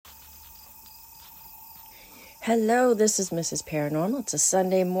Hello, this is Mrs. Paranormal. It's a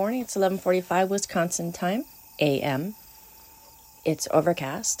Sunday morning. It's 11:45 Wisconsin time, a.m. It's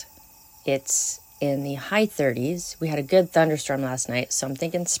overcast. It's in the high 30s. We had a good thunderstorm last night, so I'm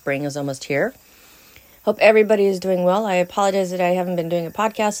thinking spring is almost here. Hope everybody is doing well. I apologize that I haven't been doing a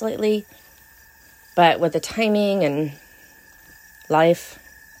podcast lately, but with the timing and life,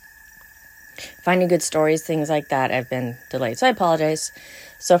 finding good stories, things like that, I've been delayed. So I apologize.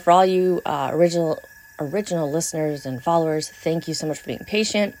 So for all you original listeners and followers, thank you so much for being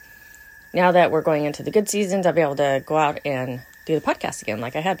patient. Now that we're going into the good seasons, I'll be able to go out and do the podcast again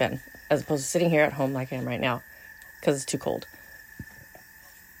like I had been, as opposed to sitting here at home like I am right now because it's too cold.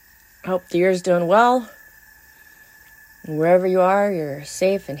 I hope the year's doing well. And wherever you are, you're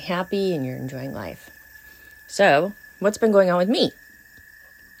safe and happy and you're enjoying life. So, what's been going on with me?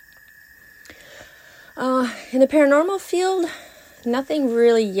 In the paranormal field, nothing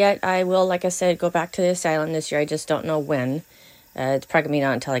really yet. I will, like I said, go back to the asylum this year. I just don't know when. It's probably going to be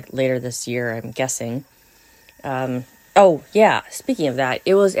not until later this year, I'm guessing. Oh, yeah. Speaking of that,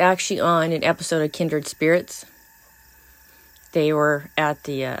 it was actually on an episode of Kindred Spirits. They were at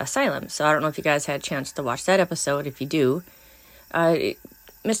the asylum. So I don't know if you guys had a chance to watch that episode. If you do,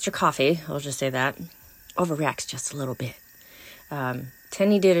 Mr. Coffee, I'll just say that, overreacts just a little bit.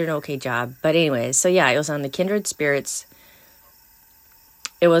 Tenny did an okay job. But anyways, so yeah, it was on the Kindred Spirits.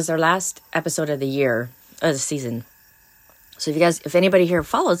 It was their last episode of the year, of the season. So if anybody here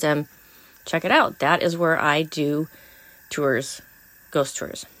follows them, check it out. That is where I do tours, ghost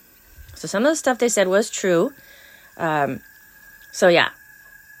tours. So some of the stuff they said was true. So yeah,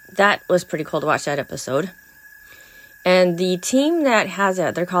 that was pretty cool to watch that episode. And the team that has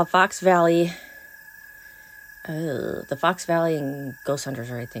it, they're called Fox Valley. The Fox Valley and Ghost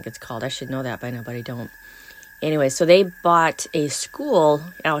Hunters, I think it's called. I should know that by now, but I don't. Anyway, so they bought a school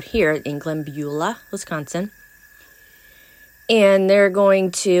out here in Glenbeulah, Wisconsin. And they're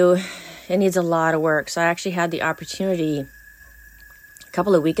it needs a lot of work. So I actually had the opportunity a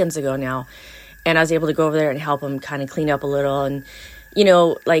couple of weekends ago now. And I was able to go over there and help them kind of clean up a little. And,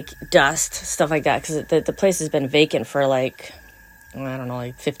 like dust, stuff like that. Because the place has been vacant for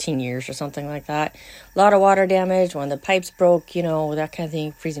 15 years or something like that. A lot of water damage. When the pipes broke, that kind of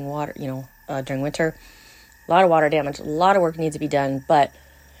thing. Freezing water, during winter. A lot of water damage, a lot of work needs to be done, but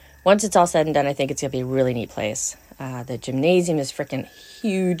once it's all said and done, I think it's going to be a really neat place. The gymnasium is freaking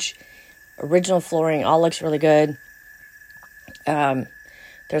huge, original flooring, all looks really good.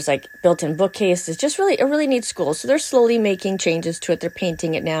 There's built-in bookcases, just really a really neat school. So they're slowly making changes to it. They're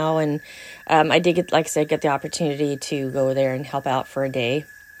painting it now, and I did get the opportunity to go there and help out for a day.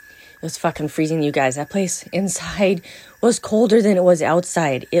 It was fucking freezing, you guys. That place inside was colder than it was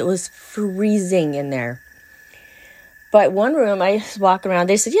outside. It was freezing in there. But one room, I was walking around.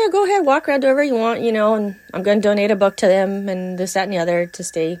 They said, yeah, go ahead, walk around, do whatever you want, and I'm going to donate a book to them and this, that, and the other to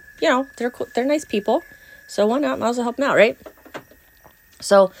stay. They're cool. They're nice people. So why not? Might as well help them out, right?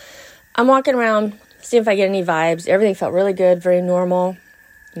 So I'm walking around, see if I get any vibes. Everything felt really good, very normal,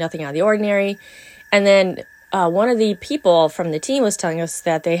 nothing out of the ordinary. And then one of the people from the team was telling us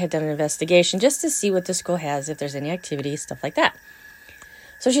that they had done an investigation just to see what the school has, if there's any activities, stuff like that.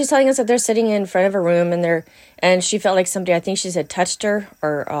 So she's telling us that they're sitting in front of a room and she felt like somebody, I think she said, touched her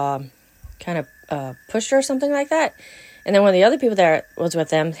or kind of pushed her or something like that. And then one of the other people that was with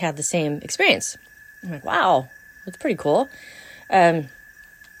them had the same experience. I'm like, wow, that's pretty cool. And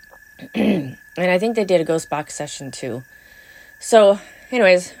I think they did a ghost box session too. So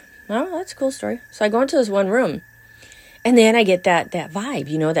anyways, well, that's a cool story. So I go into this one room and then I get that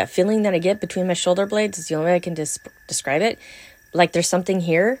vibe, that feeling that I get between my shoulder blades. It's the only way I can describe it. Like there's something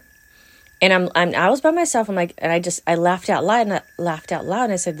here, and I was by myself. I'm like, and I laughed out loud,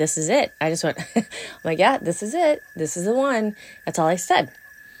 and I said, "This is it." I just went, I'm like, "Yeah, this is it. This is the one." That's all I said,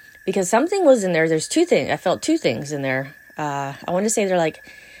 because something was in there. There's two things. I felt two things in there. I want to say they're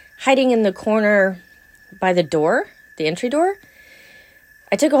hiding in the corner by the door, the entry door.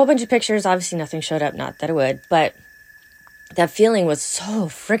 I took a whole bunch of pictures. Obviously, nothing showed up. Not that it would, but that feeling was so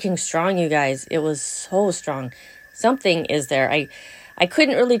freaking strong, you guys. It was so strong. Something is there. I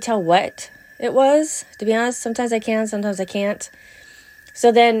couldn't really tell what it was, to be honest. Sometimes I can, sometimes I can't.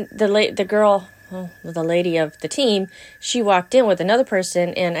 So then the lady of the team, she walked in with another person,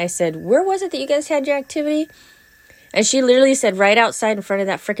 and I said, where was it that you guys had your activity? And she literally said, right outside in front of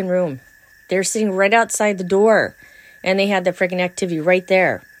that freaking room. They were sitting right outside the door, and they had the freaking activity right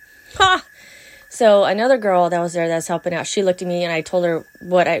there. Ha! So another girl that was there that's helping out, she looked at me, and I told her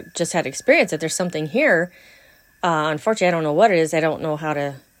what I just had experienced, that there's something here. Unfortunately, I don't know what it is. I don't know how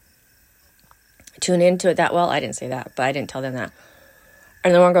to tune into it that well. I didn't say that, but I didn't tell them that.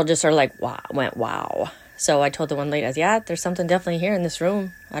 And the one girl just sort of wow. So I told the one lady, yeah, there's something definitely here in this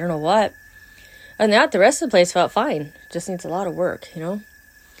room. I don't know what. And that, the rest of the place felt fine. Just needs a lot of work, So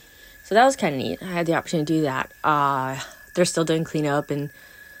that was kind of neat. I had the opportunity to do that. They're still doing cleanup, and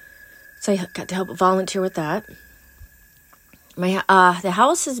so I got to help volunteer with that. The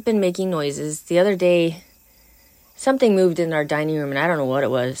house has been making noises. The other day, something moved in our dining room, and I don't know what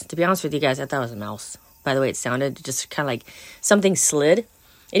it was. To be honest with you guys, I thought it was a mouse. By the way it sounded, just kind of like something slid.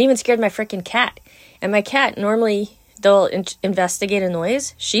 It even scared my freaking cat. And my cat, normally, they'll investigate a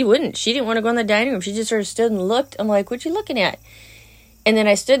noise. She wouldn't. She didn't want to go in the dining room. She just sort of stood and looked. I'm like, what you looking at? And then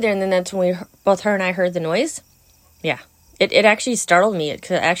I stood there, and then that's when both her and I heard the noise. Yeah. It actually startled me.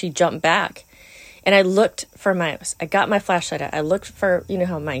 It actually jumped back. And I looked for mice. I got my flashlight out. I looked for, you know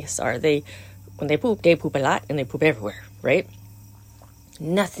how mice are. When they poop a lot, and they poop everywhere, right?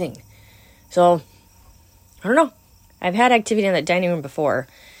 Nothing. So, I don't know. I've had activity in that dining room before,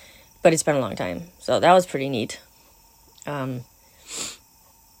 but it's been a long time. So that was pretty neat. Other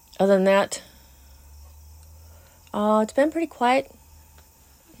than that, it's been pretty quiet.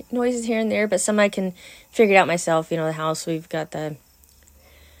 Noises here and there, but some I can figure it out myself. The house, we've got the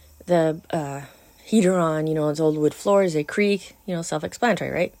heater on, it's old wood floors, they creak, self-explanatory,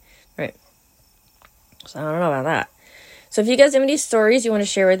 right? Right. So I don't know about that. So if you guys have any stories you want to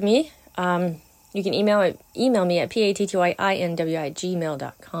share with me, you can email me at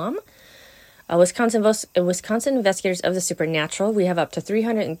pattyinwi@gmail.com. Wisconsin Investigators of the Supernatural. We have up to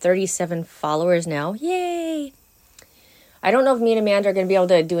 337 followers now. Yay! I don't know if me and Amanda are going to be able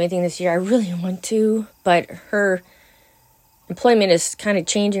to do anything this year. I really want to, but her employment is kind of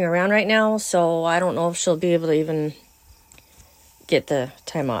changing around right now, so I don't know if she'll be able to even get the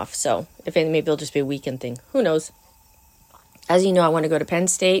time off. So if anything, maybe it'll just be a weekend thing. Who knows? As you know, I want to go to Penn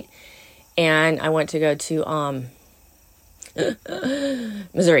State, and I want to go to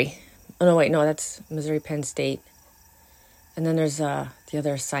Missouri. Oh, no, wait, no, that's Missouri, Penn State. And then there's the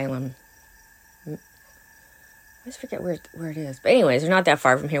other asylum. I always forget where it is. But anyways, they're not that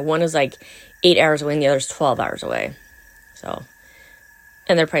far from here. One is like 8 hours away, and the other's 12 hours away. So,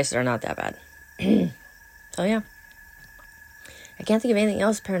 and their prices are not that bad. So, yeah. I can't think of anything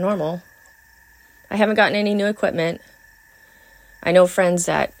else paranormal. I haven't gotten any new equipment. I know friends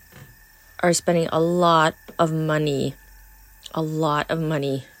that are spending a lot of money on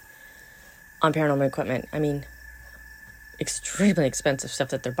paranormal equipment. I mean, extremely expensive stuff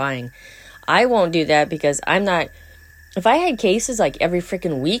that they're buying. I won't do that because I'm not... If I had cases like every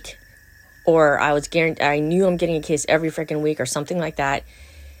freaking week, or I knew I'm getting a case every freaking week or something like that,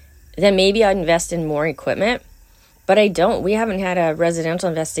 then maybe I'd invest in more equipment. But I don't. We haven't had a residential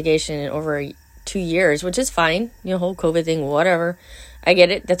investigation in over 2 years, which is fine. Whole COVID thing, whatever. I get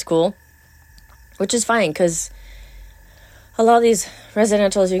it. That's cool. Which is fine, because a lot of these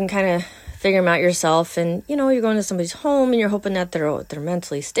residentials, you can kind of figure them out yourself, and you're going to somebody's home and you're hoping that they're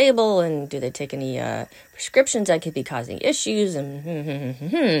mentally stable, and do they take any prescriptions that could be causing issues,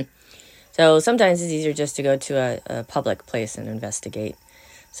 and so sometimes it's easier just to go to a public place and investigate.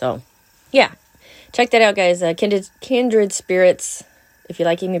 So yeah, check that out, guys. Kindred Spirits, if you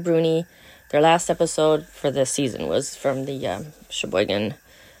like Amy Bruni, their last episode for the season was from the Sheboygan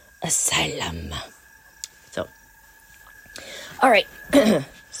Asylum. So all right.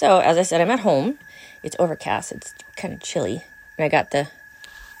 So, as I said, I'm at home. It's overcast. It's kind of chilly. And I got the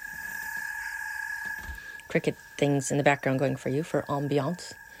cricket things in the background going for you for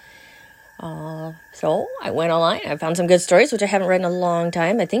ambiance. So, I went online. I found some good stories, which I haven't read in a long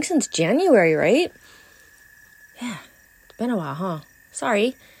time. I think since January, right? Yeah. It's been a while, huh?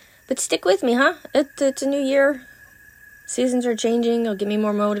 Sorry. But stick with me, huh? It's a new year. Seasons are changing. It'll get me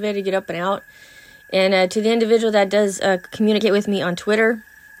more motivated to get up and out. And to the individual that does communicate with me on Twitter,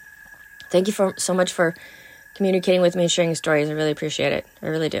 thank you so much for communicating with me and sharing stories. I really appreciate it. I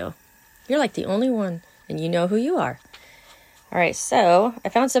really do. You're like the only one, and you know who you are. All right, so I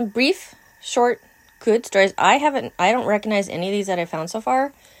found some brief, short, good stories. I don't recognize any of these that I found so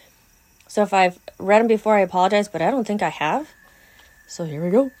far. So if I've read them before, I apologize, but I don't think I have. So here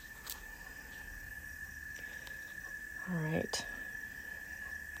we go. All right.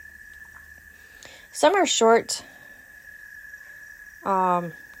 Some are short.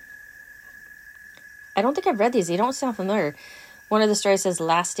 I don't think I've read these. They don't sound familiar. One of the stories says,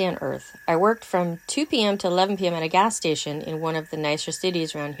 Last Day on Earth. I worked from 2 p.m. to 11 p.m. at a gas station in one of the nicer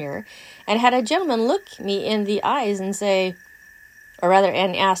cities around here, and had a gentleman look me in the eyes and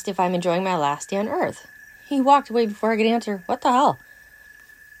asked if I'm enjoying my last day on Earth. He walked away before I could answer, what the hell?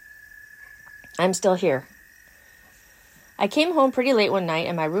 I'm still here. I came home pretty late one night,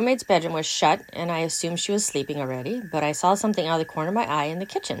 and my roommate's bedroom was shut, and I assumed she was sleeping already, but I saw something out of the corner of my eye in the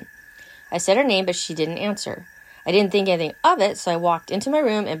kitchen. I said her name, but she didn't answer. I didn't think anything of it, so I walked into my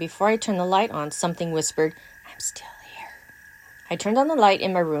room, and before I turned the light on, something whispered, "I'm still here." I turned on the light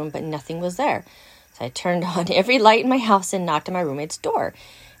in my room, but nothing was there. So I turned on every light in my house and knocked on my roommate's door.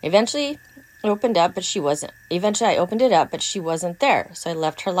 Eventually, I opened it up, but she wasn't there. So I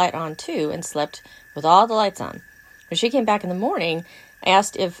left her light on too and slept with all the lights on. When she came back in the morning, I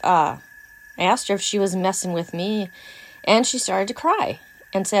asked her if she was messing with me, and she started to cry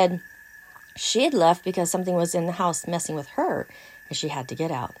and said she had left because something was in the house messing with her and she had to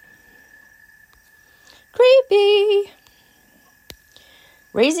get out. Creepy.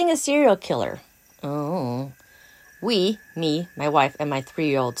 Raising a serial killer. Oh. We, me, my wife, and my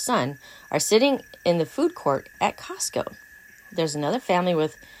 3-year-old son, are sitting in the food court at Costco. There's another family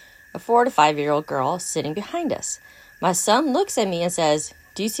with a 4 to 5-year-old girl sitting behind us. My son looks at me and says,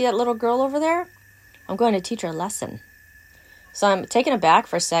 "Do you see that little girl over there? I'm going to teach her a lesson." So I'm taken aback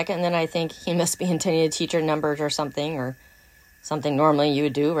for a second, and then I think he must be intending to teach her numbers or something normally you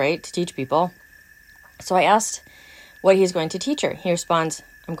would do, right, to teach people. So I asked what he's going to teach her. He responds,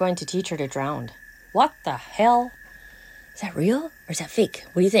 "I'm going to teach her to drown." What the hell? Is that real or is that fake?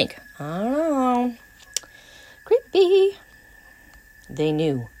 What do you think? I don't know. Creepy. They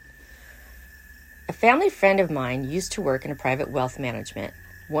knew. A family friend of mine used to work in a private wealth management.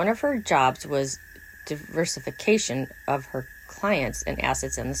 One of her jobs was diversification of her clients and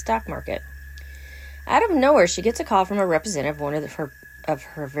assets in the stock market. Out of nowhere, she gets a call from a representative of one of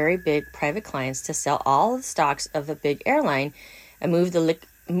her very big private clients to sell all the stocks of a big airline and move the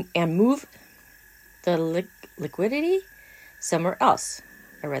liquidity somewhere else.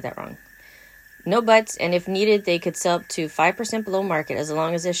 I read that wrong. No buts, and if needed, they could sell up to 5% below market as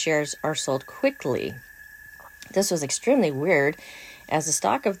long as the shares are sold quickly. This was extremely weird, as the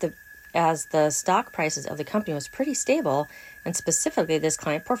stock prices of the company was pretty stable, and specifically this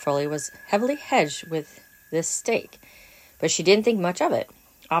client portfolio was heavily hedged with this stake. But she didn't think much of it.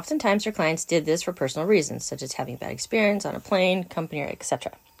 Oftentimes her clients did this for personal reasons, such as having bad experience on a plane, company,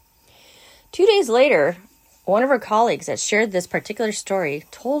 etc. 2 days later, one of her colleagues that shared this particular story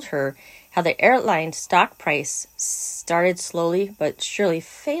told her how the airline stock price started slowly but surely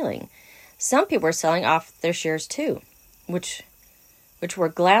failing. Some people were selling off their shares too, which were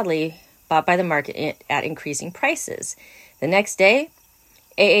gladly bought by the market at increasing prices. The next day,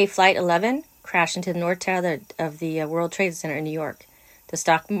 AA Flight 11 crashed into the North Tower of the World Trade Center in New York. The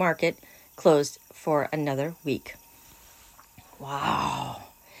stock market closed for another week. Wow.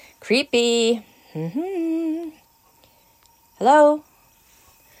 Creepy. Hello?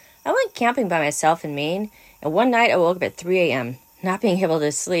 I went camping by myself in Maine, and one night I woke up at 3 a.m. Not being able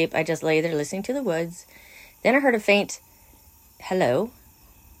to sleep, I just lay there listening to the woods. Then I heard a faint hello.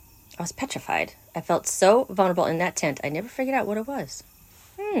 I was petrified. I felt so vulnerable in that tent, I never figured out what it was.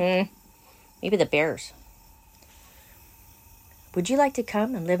 Maybe the bears. Would you like to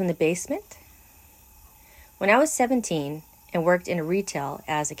come and live in the basement? When I was 17 and worked in retail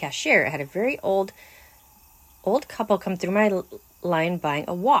as a cashier, I had a very old couple come through my line buying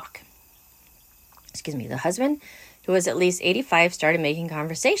a wok. The husband, who was at least 85, started making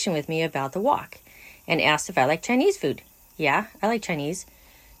conversation with me about the wok and asked if I like Chinese food. Yeah, I like Chinese.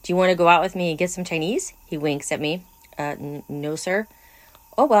 Do you want to go out with me and get some Chinese? He winks at me. No, sir.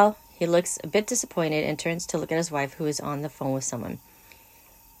 Oh, well. He looks a bit disappointed and turns to look at his wife, who is on the phone with someone.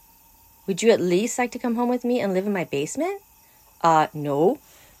 Would you at least like to come home with me and live in my basement? No.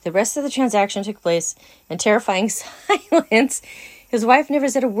 The rest of the transaction took place in terrifying silence. His wife never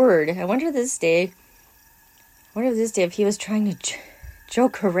said a word. I wonder this day if he was trying to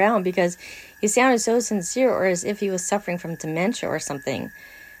joke around, because he sounded so sincere, or as if he was suffering from dementia or something.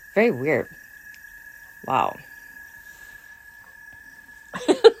 Very weird. Wow.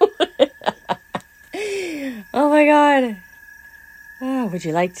 Oh my God. Oh, would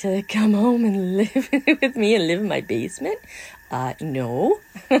you like to come home and live with me and live in my basement? No.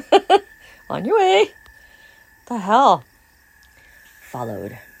 On your way. The hell?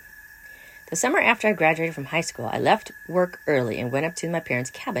 Followed. The summer after I graduated from high school, I left work early and went up to my parents'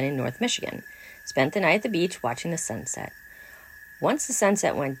 cabin in North Michigan. Spent the night at the beach watching the sunset. Once the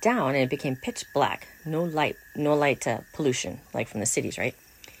sunset went down and it became pitch black, no light pollution, like from the cities, right?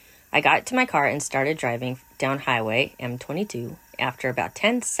 I got to my car and started driving down Highway M22. After about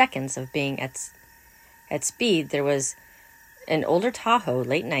 10 seconds of being at speed, there was an older Tahoe,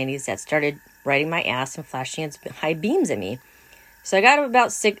 late 90s, that started riding my ass and flashing its high beams at me. So I got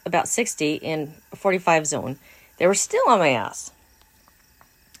about 60 in a 45 zone. They were still on my ass.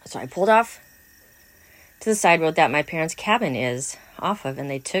 So I pulled off to the side road that my parents' cabin is off of, and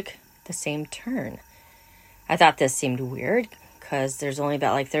they took the same turn. I thought this seemed weird because there's only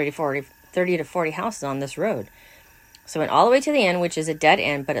about like 30, 30 to 40 houses on this road. So I went all the way to the end, which is a dead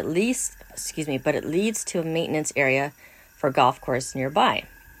end, but it leads to a maintenance area for a golf course nearby.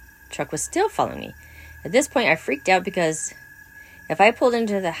 The truck was still following me. At this point, I freaked out because if I pulled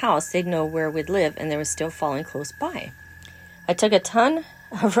into the house, they'd know where we'd live, and they were still following close by. I took a ton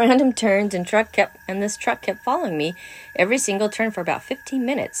of random turns, and this truck kept following me every single turn for about 15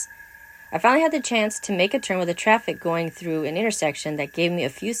 minutes. I finally had the chance to make a turn with the traffic going through an intersection that gave me a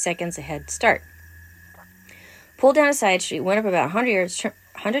few seconds a head start. Pulled down a side street, went up about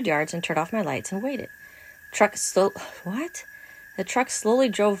 100 yards, and turned off my lights and waited. The truck slowly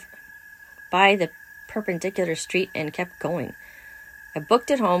drove by the perpendicular street and kept going. I booked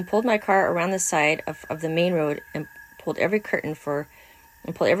it home, pulled my car around the side of the main road, and pulled every curtain closed.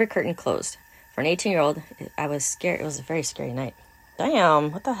 For an 18-year-old, I was scared. It was a very scary night.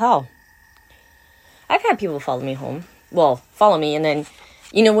 Damn, what the hell? I've had people follow me home. Well, follow me, and then,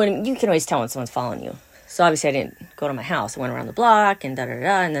 when you can always tell when someone's following you. So obviously I didn't go to my house. I went around the block and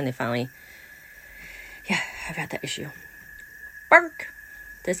da-da-da, and then they finally... Yeah, I've had that issue. Bark!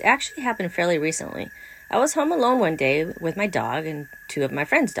 This actually happened fairly recently. I was home alone one day with my dog and two of my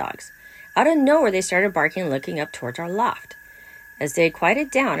friends' dogs. Out of nowhere, they started barking and looking up towards our loft. As they had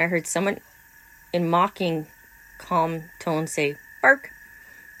quieted down, I heard someone in mocking, calm tone say, "Bark."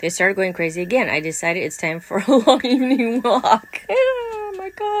 They started going crazy again. I decided it's time for a long evening walk. Oh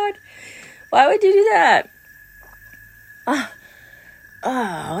my God. Why would you do that?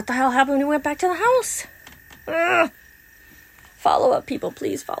 What the hell happened when you went back to the house? Follow up, people.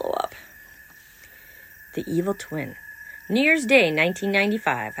 Please follow up. The Evil Twin. New Year's Day,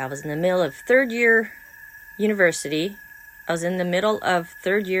 1995. I was in the middle of third year university,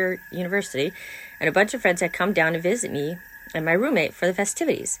 and a bunch of friends had come down to visit me and my roommate for the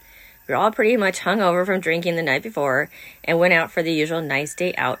festivities. We were all pretty much hungover from drinking the night before and went out for the usual nice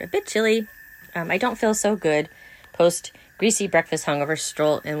day out. A bit chilly. I don't feel so good post greasy breakfast hangover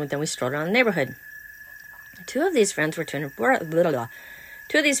stroll, and then we strolled around the neighborhood. Two of these friends were twin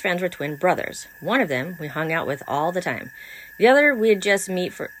brothers. One of them we hung out with all the time. The other we just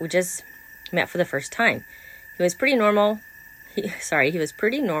met for the first time. He was pretty normal. He was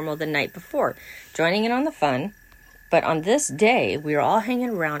pretty normal the night before, joining in on the fun. But on this day, we were all hanging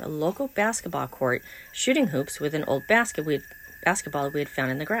around a local basketball court, shooting hoops with an old basketball we had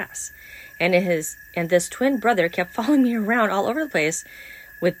found in the grass. And this twin brother kept following me around all over the place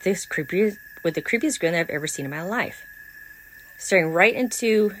with the creepiest grin that I've ever seen in my life, staring right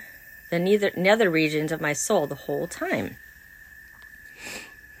into the nether regions of my soul the whole time.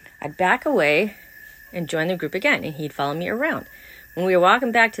 I'd back away and join the group again, and he'd follow me around. When we were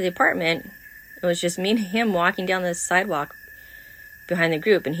walking back to the apartment, it was just me and him walking down the sidewalk behind the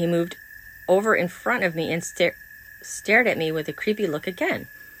group, and he moved over in front of me and stared at me with a creepy look again,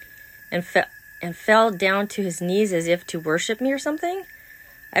 and fell down to his knees as if to worship me or something.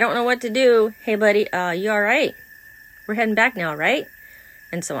 I don't know what to do. Hey, buddy, you all right? We're heading back now, right?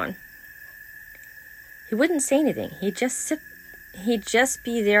 And so on. He wouldn't say anything. He'd just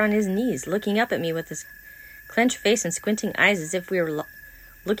be there on his knees, looking up at me with his clenched face and squinting eyes as if we were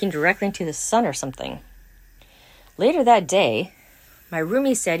looking directly into the sun or something. Later that day, my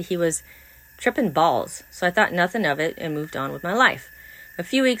roomie said he was tripping balls, so I thought nothing of it and moved on with my life. A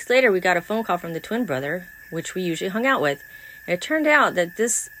few weeks later, we got a phone call from the twin brother, which we usually hung out with. And it turned out that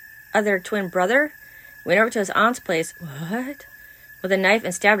this other twin brother went over to his aunt's place, with a knife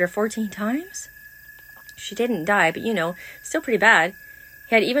and stabbed her 14 times? She didn't die, but still pretty bad.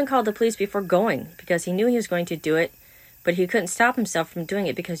 He had even called the police before going, because he knew he was going to do it, but he couldn't stop himself from doing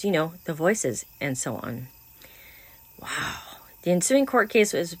it because, the voices and so on. Wow. The ensuing court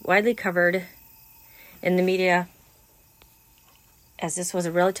case was widely covered in the media, as this was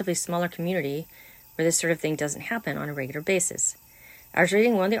a relatively smaller community where this sort of thing doesn't happen on a regular basis. I was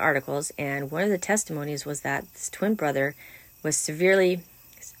reading one of the articles, and one of the testimonies was that this twin brother was severely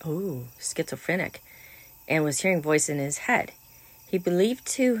schizophrenic and was hearing voices in his head. He believed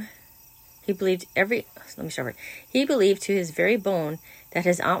to his very bone that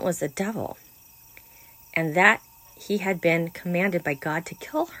his aunt was the devil, and that he had been commanded by God to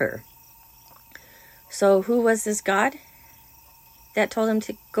kill her. So who was this God that told him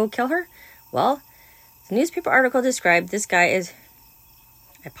to go kill her? Well, the newspaper article described this guy as...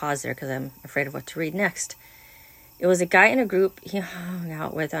 I paused there because I'm afraid of what to read next. It was a guy in a group he hung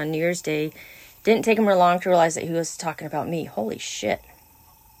out with on New Year's Day. Didn't take him long to realize that he was talking about me. Holy shit.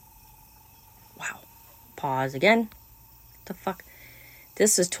 Wow. Pause again. What the fuck?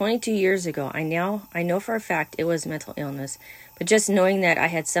 This was 22 years ago. I know for a fact it was mental illness, but just knowing that I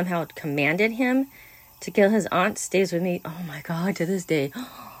had somehow commanded him to kill his aunt stays with me, oh my God, to this day. Wow.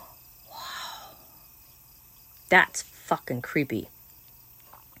 That's fucking creepy.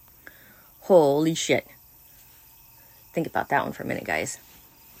 Holy shit. Think about that one for a minute, guys.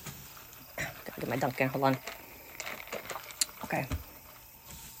 Gotta get my Dunkin'. Hold on. Okay.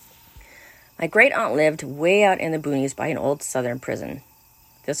 My great aunt lived way out in the boonies by an old southern prison.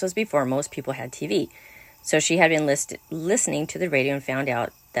 This was before most people had TV. So she had been listening to the radio and found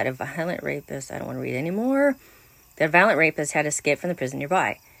out that a violent rapist, I don't want to read anymore, that a violent rapist had escaped from the prison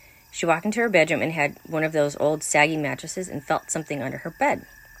nearby. She walked into her bedroom and had one of those old saggy mattresses and felt something under her bed.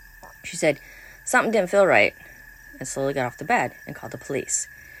 She said, something didn't feel right, and slowly got off the bed and called the police.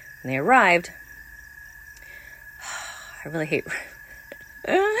 When they arrived, I really hate...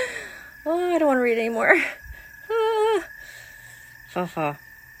 I don't want to read anymore. All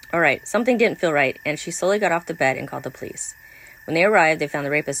right, something didn't feel right, and she slowly got off the bed and called the police. When they arrived, they found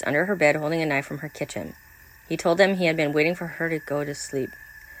the rapist under her bed holding a knife from her kitchen. He told them he had been waiting for her to go to sleep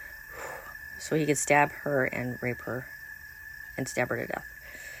so he could stab her and rape her and stab her to death.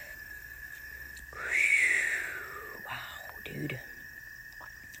 Wow, dude.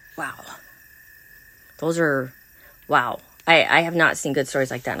 Wow. Those are... Wow. I have not seen good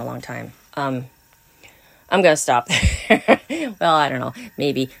stories like that in a long time. I'm going to stop there. Well, I don't know.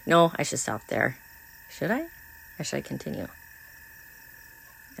 Maybe. No, I should stop there. Should I? Or should I continue?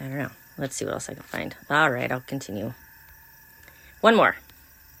 I don't know. Let's see what else I can find. All right, I'll continue. One more.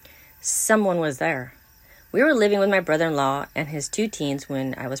 Someone was there. We were living with my brother-in-law and his 2 teens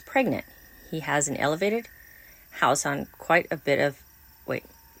when I was pregnant. He has an elevated house on quite a bit of...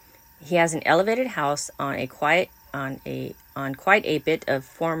 He has an elevated house on quite a bit of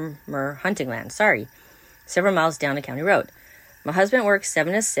former hunting land. Several miles down a county road. My husband works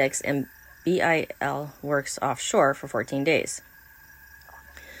 7 to 6 and BIL works offshore for 14 days.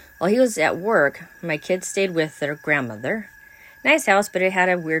 While he was at work, my kids stayed with their grandmother. Nice house, but it had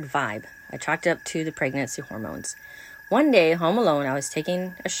a weird vibe. I chalked it up to the pregnancy hormones. One day, home alone, I was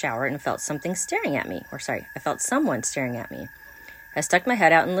taking a shower and felt something staring at me. I felt someone staring at me. I stuck my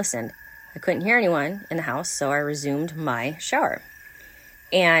head out and listened. I couldn't hear anyone in the house, so I resumed my shower.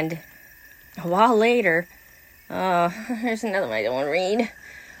 And a while later... there's another one I don't want to read.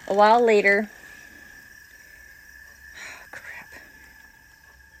 A while later... crap.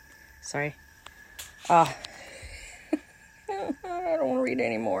 Sorry. I don't want to read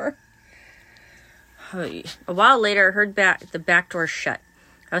anymore. A while later, I heard the back door shut.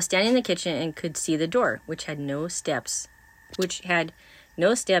 I was standing in the kitchen and could see the door, which had no steps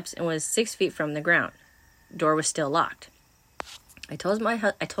and was 6 feet from the ground. Door was still locked. I told my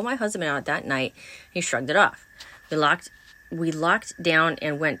husband about it that night. He shrugged it off. We locked down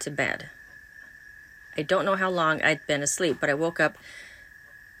and went to bed. I don't know how long I'd been asleep, but I woke up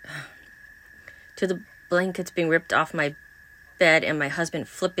to the blankets being ripped off my bed and my husband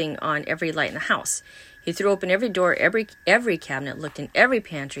flipping on every light in the house. He threw open every door, every cabinet, looked in every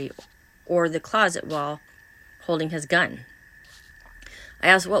pantry or the closet while holding his gun. I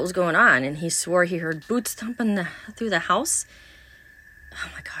asked what was going on, and he swore he heard boots thumping through the house. Oh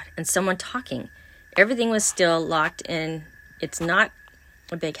my God. And someone talking. Everything was still locked in. It's not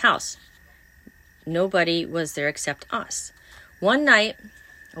a big house. Nobody was there except us. One night,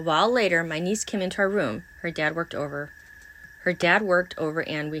 a while later, my niece came into our room. Her dad worked over,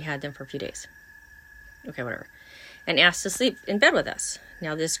 and we had them for a few days. Okay, whatever. And asked to sleep in bed with us.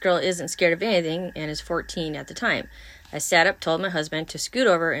 Now, this girl isn't scared of anything and is 14 at the time. I sat up, told my husband to scoot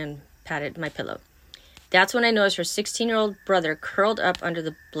over, and patted my pillow. That's when I noticed her 16-year-old brother curled up under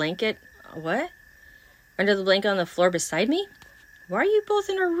the blanket. What? Under the blanket on the floor beside me? Why are you both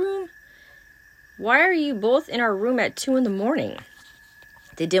in our room? Why are you both in our room at 2 a.m?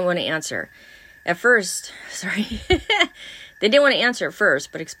 They didn't want to answer. At first, they didn't want to answer at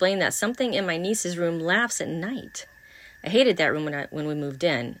first, but explained that something in my niece's room laughs at night. I hated that room when we moved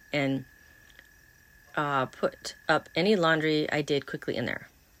in, and put up any laundry I did quickly in there.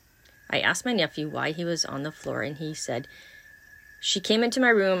 I asked my nephew why he was on the floor, and he said, she came into my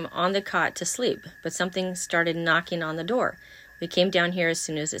room on the cot to sleep, but something started knocking on the door. We came down here as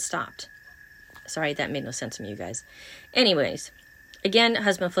soon as it stopped. Sorry, that made no sense to me, you guys. Anyways, again,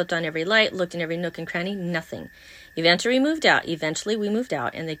 husband flipped on every light, looked in every nook and cranny, nothing. Eventually we moved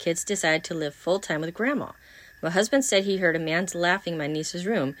out, and the kids decided to live full-time with grandma. My husband said he heard a man laughing in my niece's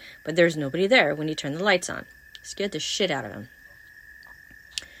room, but there was nobody there when he turned the lights on. Scared the shit out of him.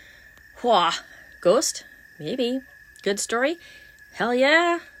 Wah. Ghost? Maybe. Good story? Hell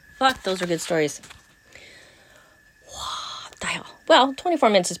yeah. Fuck, those are good stories. Wah. Dial. Well, 24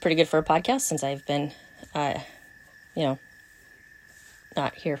 minutes is pretty good for a podcast since I've been, not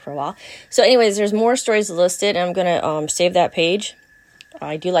here for a while. So anyways, there's more stories listed. I'm going to save that page.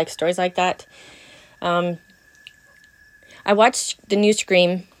 I do like stories like that. I watched the new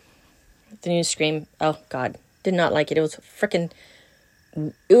Scream. Oh, God. Did not like it. It was freaking...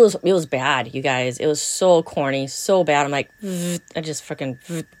 It was bad, you guys. It was so corny, so bad. I'm like, I just freaking...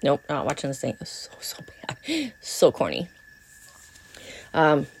 Nope, not watching this thing. It was so bad. So corny.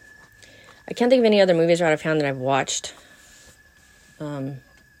 I can't think of any other movies right offhand that I've watched. No,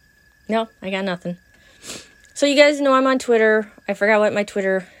 I got nothing. So you guys know I'm on Twitter. I forgot what my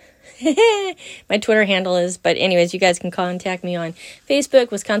Twitter handle is. But anyways, you guys can contact me on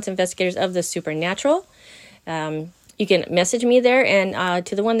Facebook, Wisconsin Investigators of the Supernatural. You can message me there. And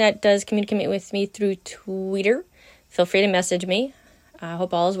to the one that does communicate with me through Twitter, feel free to message me. I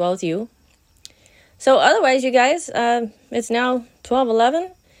hope all is well with you. So otherwise, you guys, it's now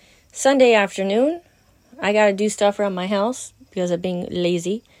 12:11, Sunday afternoon. I got to do stuff around my house because of being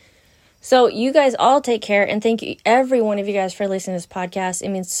lazy. So you guys all take care, and thank you, every one of you guys, for listening to this podcast. It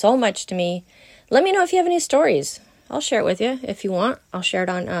means so much to me. Let me know if you have any stories. I'll share it with you if you want. I'll share it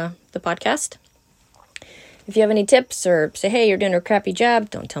on the podcast. If you have any tips or say, hey, you're doing a crappy job,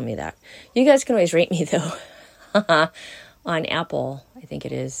 don't tell me that. You guys can always rate me, though, on Apple, I think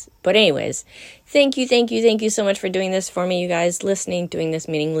it is. But anyways, thank you so much for doing this for me, you guys, listening, doing this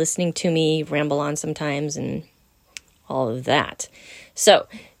meeting, listening to me ramble on sometimes and all of that. So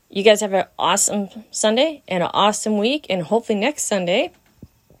you guys have an awesome Sunday and an awesome week, and hopefully next Sunday,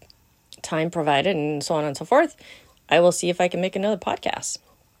 time provided and so on and so forth, I will see if I can make another podcast.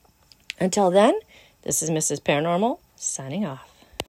 Until then, this is Mrs. Paranormal signing off.